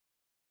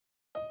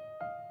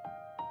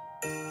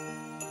Bulong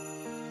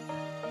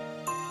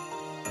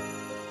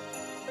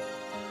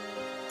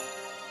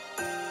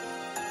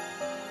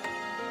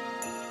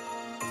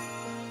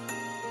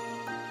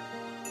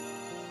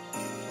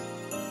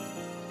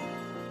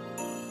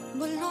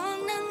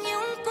ng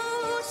iyong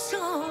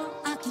puso,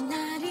 aking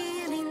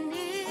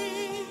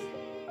naririnig.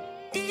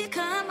 Di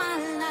ka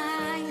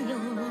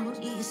malayo,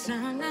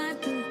 isang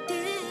aking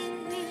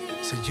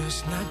tinig. Sa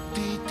Diyos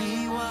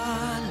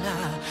nagtitiwala,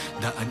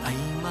 daan ay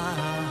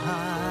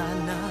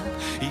mahanap.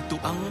 Ito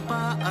ang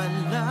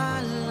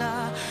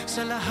paalala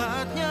sa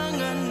lahat niyang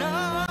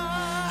anak.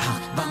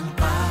 Hakbang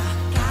pa,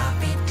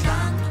 kapit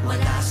lang,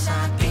 wala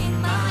sa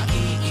ating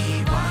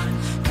maiiwan.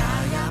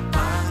 Kaya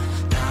pa,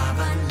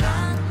 laban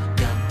lang,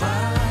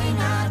 gabay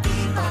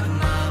natin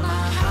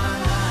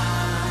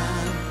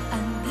pagmamahalan.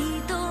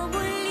 Andito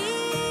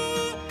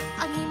muli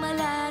ang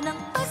himala ng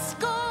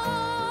Pasko,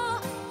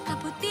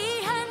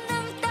 kabutihan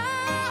ng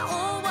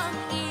tao, ang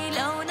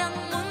ilaw ng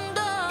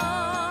mundo.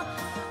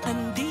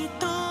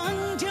 Andito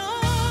ang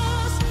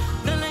Diyos,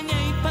 dala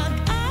niya'y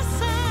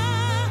pag-asa.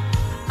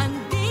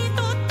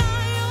 Andito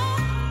tayo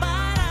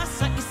para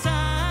sa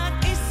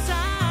isa't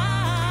isa.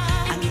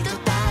 Andito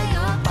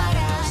tayo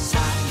para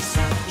sa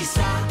isa't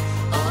isa.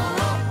 Oh,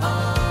 oh,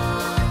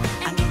 oh.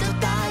 Andito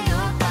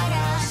tayo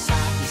para sa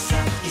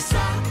isa't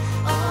isa.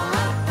 Oh,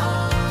 oh,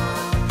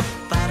 oh.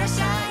 Para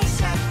sa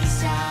isa't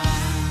isa.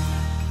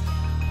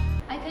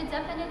 I could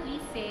definitely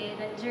say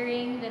that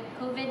during the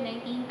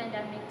COVID-19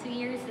 pandemic 2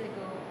 years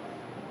ago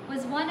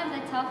was one of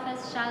the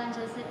toughest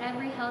challenges that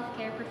every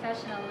healthcare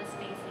professional was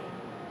facing.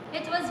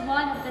 It was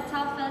one of the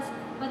toughest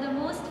but the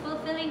most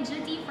fulfilling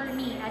duty for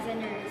me as a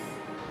nurse.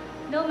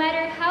 No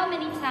matter how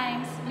many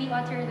times we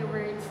utter the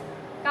words,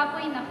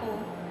 "Kapoy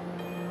nako,"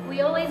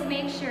 we always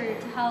make sure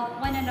to help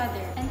one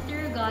another, and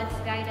through God's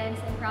guidance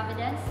and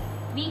providence,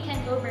 we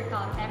can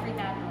overcome every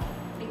battle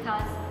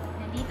because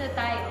nandito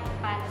tayo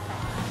para sa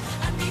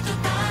Andito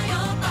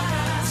tayo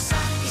para sa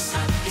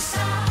isa't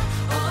isa.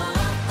 Oh,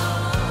 oh,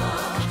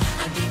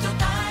 oh. Andito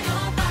tayo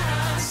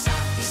para sa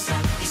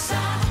isa't isa.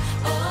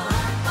 Oh,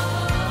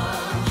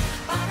 oh.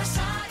 Para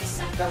sa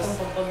isa't isa. Katong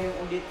pagpaging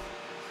ulit,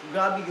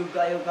 grabe yung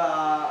kayo ka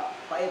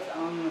pait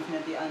ang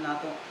sinatian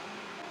nato.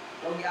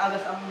 Huwag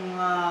iagas ang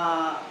mga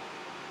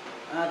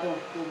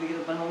tubig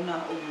ng panahon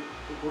na o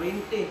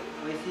kurente,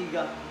 o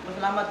siga.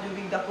 Masalamat yung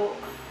bigda ko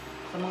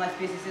sa mga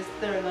species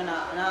sister nga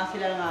na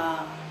sila nga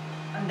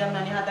andam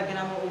na nihatag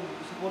na mo og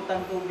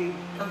suportang tubig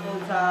tungkol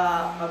sa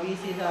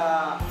pabisi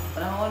sa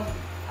panahon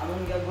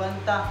among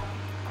gagwanta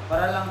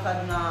para lang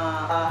sad na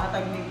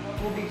hatag ni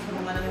tubig sa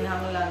mga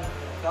nanginhanglan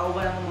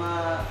kauban ang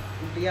mga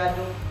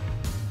empleyado.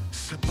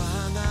 Sa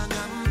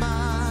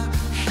pangangamba,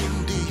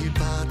 hindi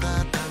pa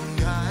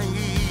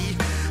tatangay.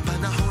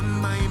 Panahon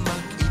may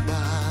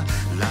mag-iba,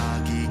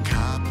 lagi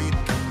kapit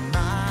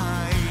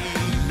kamay.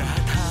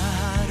 Lahat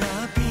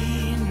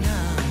harapin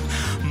ng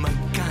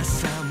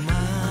magkasama.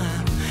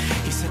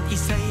 Isa't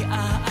isa'y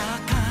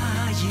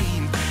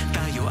aakayin,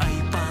 tayo ay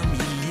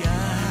pamilya.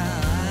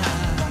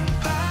 Habang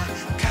pa,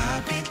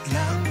 kapit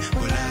lang,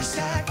 wala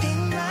sa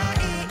ating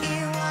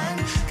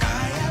maiiwan.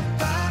 Kaya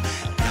pa,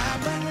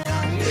 laban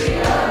lang.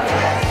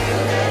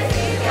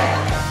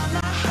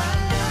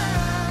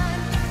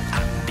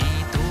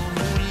 Andito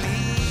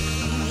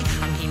muli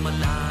ang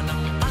himala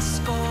ng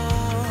Pasko,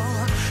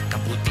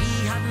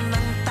 kabutihan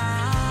ng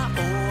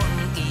tao,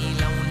 ang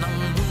ilaw ng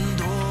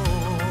mundo.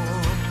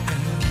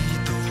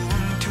 Andito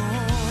ang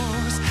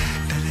Diyos,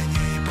 dala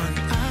niya'y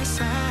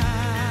pag-asa.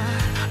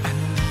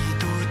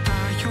 Andito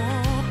tayo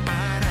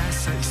para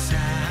sa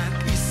isa't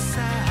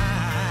isa.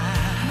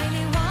 May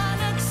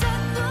liwanag sa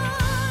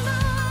dulo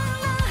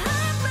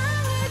lahat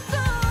ng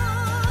ito.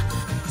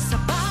 Sa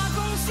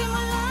bagong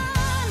simula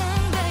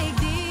ng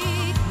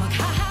daigdig,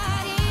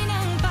 maghahari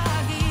ng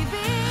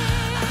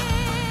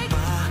pag-ibig.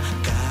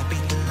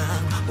 Kapit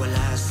lang,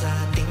 wala sa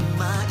ating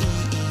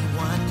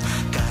maiiwan.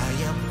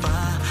 Kaya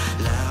pa,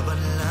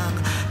 laban lang,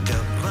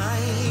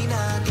 gabay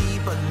natin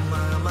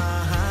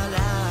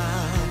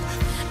pagmamahalan.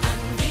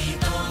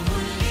 Andito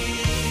muli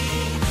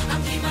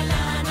ang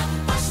himala ng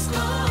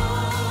Pasko,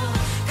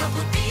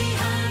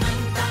 kabutihan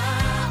ng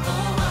tao,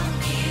 ang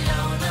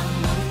ilaw ng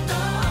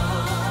mundo.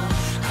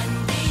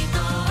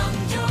 Andito ang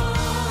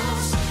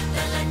Diyos,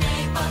 dala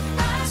niya'y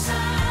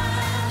pag-asa.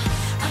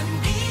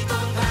 Andito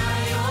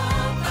tayo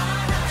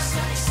para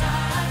sa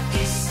isa't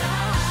isa.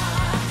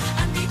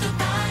 Andito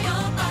tayo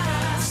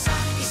para sa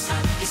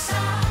isa't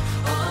isa.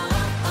 Oh,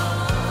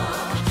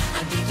 oh.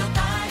 Andito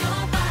tayo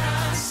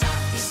para sa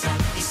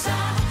isa't isa.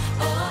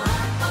 Oh,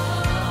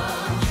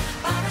 oh.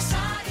 Para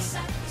sa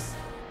isa't isa.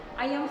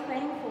 I am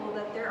thankful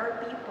that there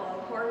are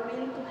people who are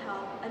willing to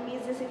help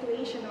amidst the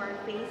situation we are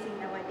facing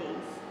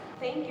nowadays.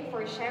 Thank you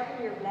for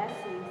sharing your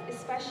blessings,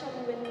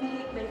 especially when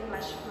we hit by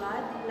flash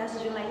flood last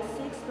July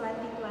 6,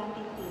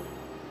 2022.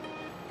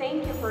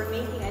 Thank you for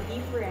making a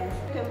difference,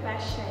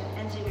 compassion,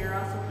 and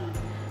generosity.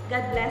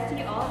 God bless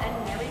you all and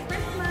Merry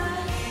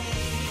Christmas!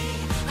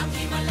 Ang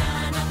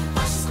himala ng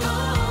Pasko,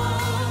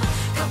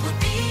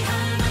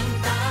 kabutihan ng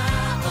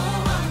tao,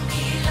 ang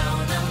ilaw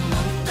ng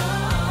mundo.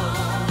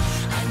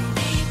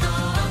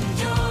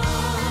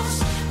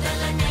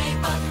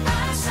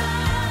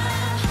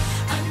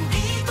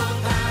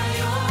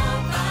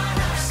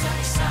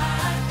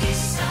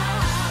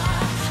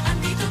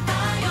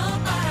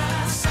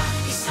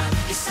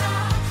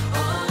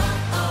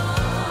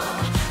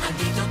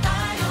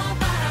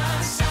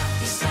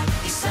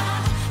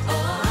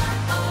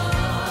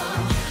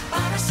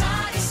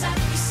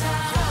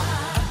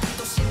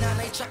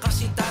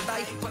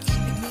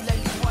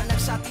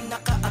 sa ating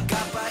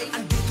nakaagapay.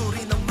 Andito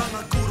rin ang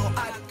mga guro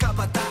at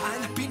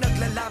kabataan,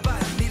 pinaglalaban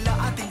nila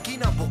ating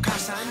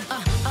kinabukasan.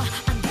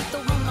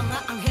 Andito ang mga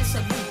anghel sa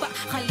lupa,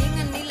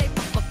 kalingan nila'y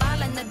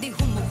pagpapalan na di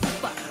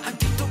humuhupa.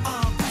 Andito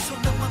ang puso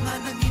ng mga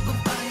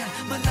nanibong bayan,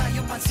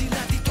 malayo man sila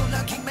dito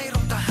laging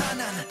mayroong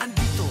tahanan.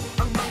 Andito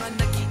ang mga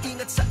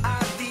nag-iingat sa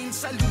atin,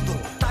 saludo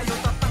tayo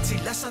tapat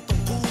sila sa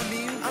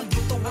tungkulin.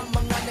 Andito ang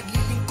mga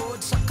naglilingkod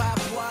sa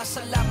kapwa,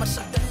 salamat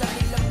sa dala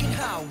nilang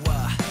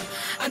ginhawa.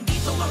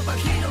 Andito ang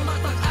paghilom at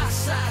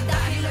pag-asa,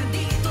 dahil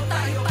andito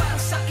tayo para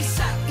sa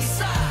isa't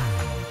isa.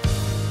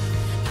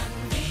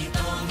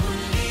 Andito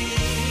muli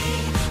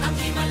ang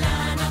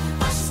himala ng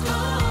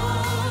Pasko,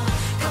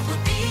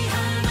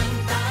 kabutihan ng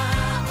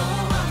tao,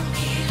 ang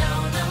ilaw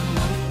ng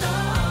mundo.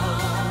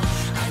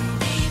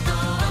 Andito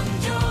ang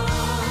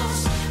Diyos,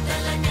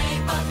 dala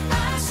niya'y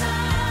pag-asa.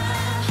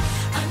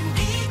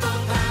 Andito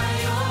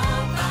tayo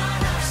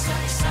para sa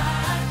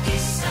isa't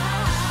isa.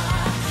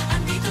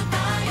 Andito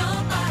tayo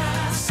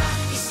para sa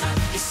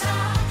isa't isa.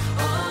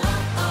 Oh,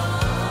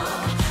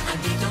 oh.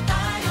 Andito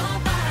tayo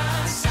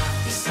para sa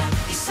isa't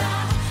isa.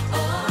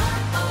 Oh,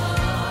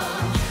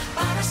 oh.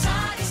 Para sa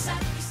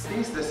isa't isa.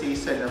 It is the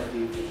season of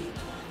giving.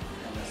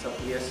 And as a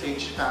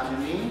PSH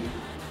family,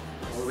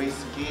 always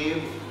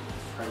give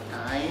our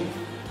time,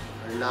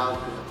 our love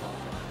to the poor.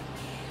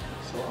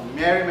 So a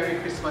Merry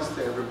Christmas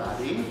to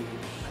everybody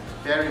and a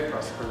very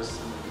prosperous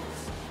New Year.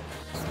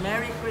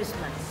 Merry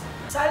Christmas.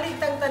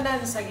 Salit ang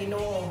tanan sa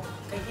Ginoo,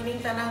 kay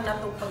kining tanan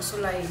natong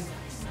pagsulay,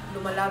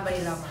 lumalabay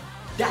lamang.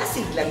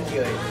 Dasig lang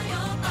yun.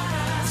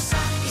 Para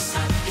sa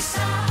isa't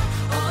isa.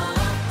 Oh,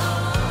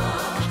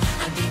 oh.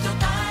 Andito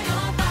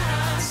tayo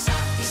para sa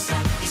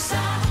isa't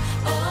isa.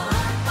 Oh,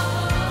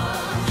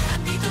 oh.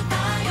 Andito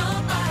tayo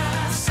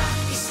para sa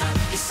isa't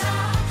isa.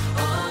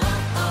 Oh,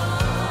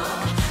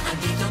 oh.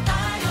 Andito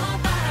tayo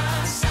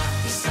para sa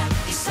isa't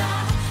isa.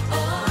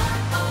 Oh,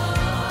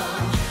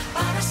 oh.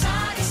 Para sa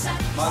isa't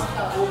isa.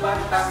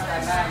 Magkaubang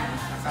tangkanan,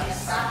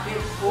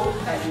 nakasakit o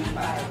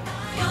kalipay.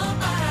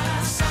 Para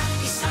sa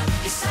isa't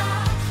isa.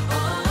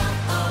 Oh,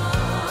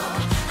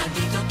 oh.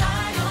 Andito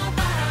tayo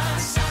para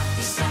sa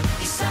isa't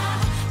isa.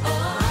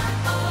 Oh,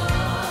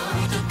 oh.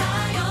 Andito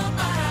tayo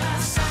para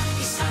sa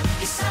isa't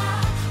isa.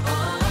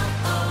 Oh,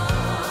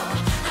 oh.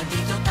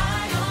 Andito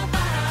tayo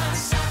para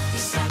sa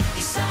isa't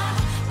isa.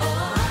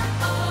 Oh,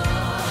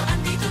 oh.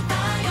 Andito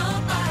tayo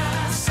para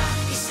sa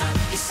isa't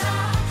isa.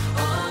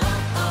 Oh,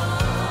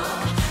 oh.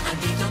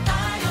 Andito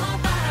tayo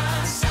para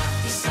sa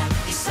isa't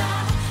isa.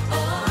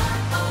 Oh,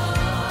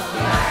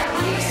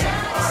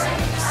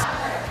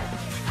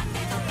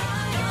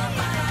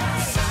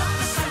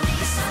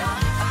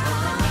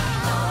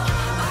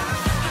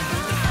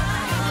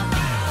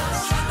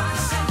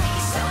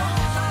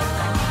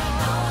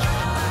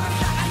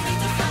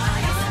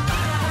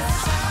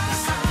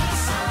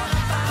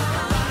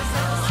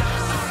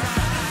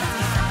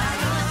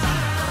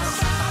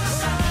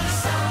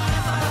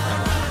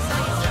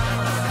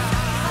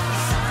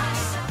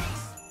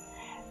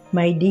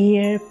 My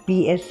dear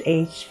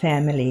PSH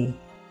family,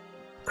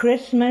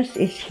 Christmas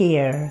is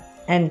here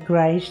and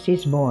Christ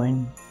is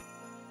born.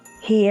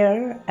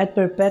 Here at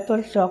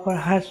Perpetual Succour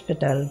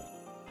Hospital,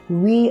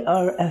 we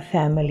are a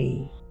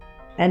family.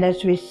 And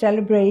as we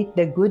celebrate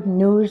the good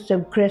news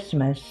of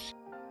Christmas,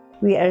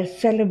 we are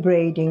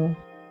celebrating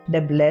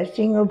the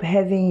blessing of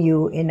having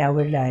you in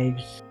our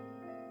lives.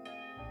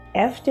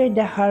 After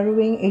the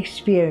harrowing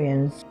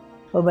experience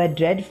of a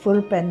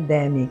dreadful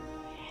pandemic,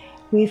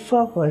 we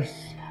focus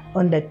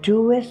on the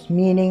truest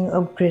meaning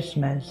of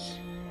Christmas.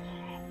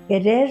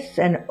 It is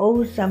an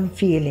awesome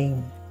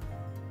feeling.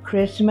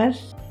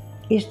 Christmas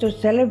is to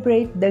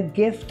celebrate the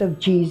gift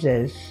of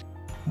Jesus,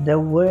 the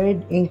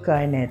Word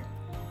incarnate.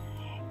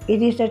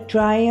 It is a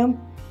triumph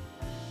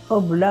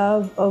of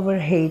love over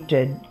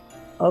hatred,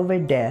 over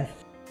death,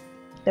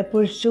 the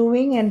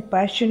pursuing and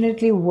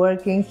passionately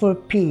working for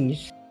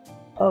peace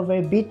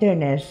over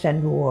bitterness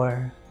and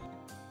war.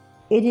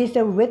 It is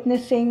a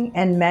witnessing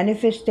and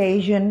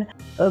manifestation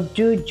of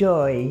true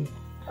joy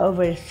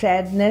over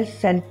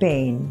sadness and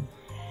pain.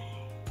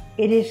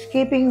 It is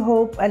keeping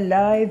hope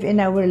alive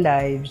in our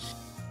lives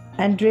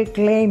and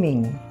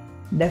reclaiming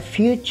the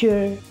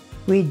future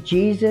with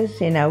Jesus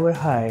in our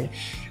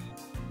hearts.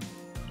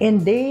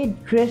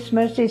 Indeed,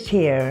 Christmas is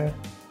here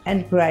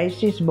and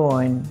Christ is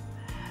born.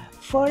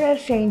 For as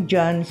St.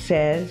 John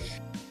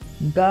says,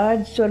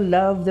 God so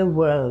loved the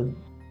world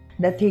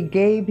that He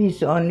gave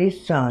His only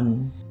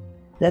Son,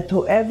 that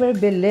whoever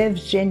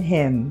believes in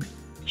Him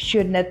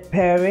should not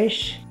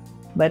perish,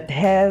 but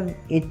have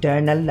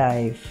eternal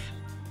life.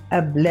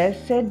 A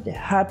blessed,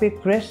 happy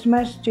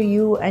Christmas to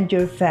you and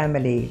your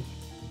family.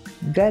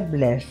 God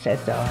bless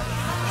us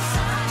all.